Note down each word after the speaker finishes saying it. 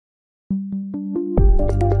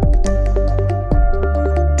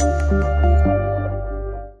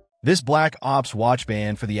This Black Ops watch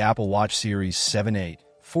band for the Apple Watch Series 7-8,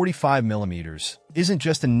 45mm, isn't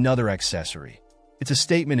just another accessory. It's a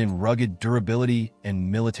statement in rugged durability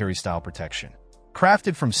and military-style protection.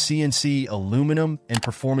 Crafted from CNC aluminum and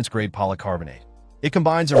performance-grade polycarbonate, it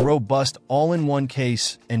combines a robust all-in-one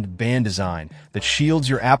case and band design that shields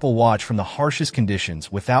your Apple Watch from the harshest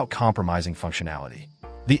conditions without compromising functionality.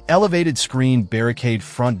 The elevated screen barricade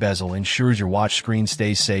front bezel ensures your watch screen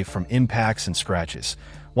stays safe from impacts and scratches,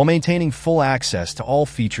 while maintaining full access to all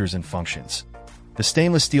features and functions. The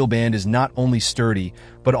stainless steel band is not only sturdy,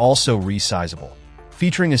 but also resizable,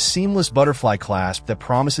 featuring a seamless butterfly clasp that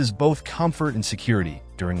promises both comfort and security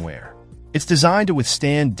during wear. It's designed to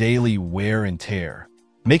withstand daily wear and tear,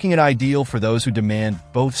 making it ideal for those who demand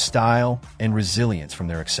both style and resilience from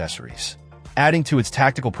their accessories. Adding to its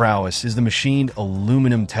tactical prowess is the machined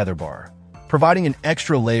aluminum tether bar, providing an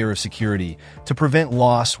extra layer of security to prevent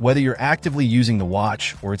loss whether you're actively using the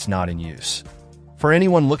watch or it's not in use. For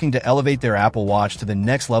anyone looking to elevate their Apple Watch to the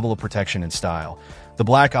next level of protection and style, the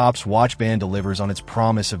Black Ops watch band delivers on its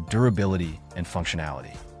promise of durability and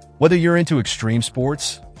functionality. Whether you're into extreme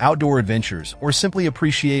sports, outdoor adventures, or simply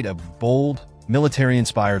appreciate a bold,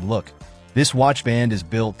 military-inspired look, this watch band is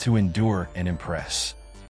built to endure and impress.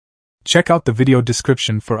 Check out the video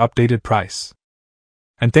description for updated price.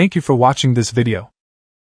 And thank you for watching this video.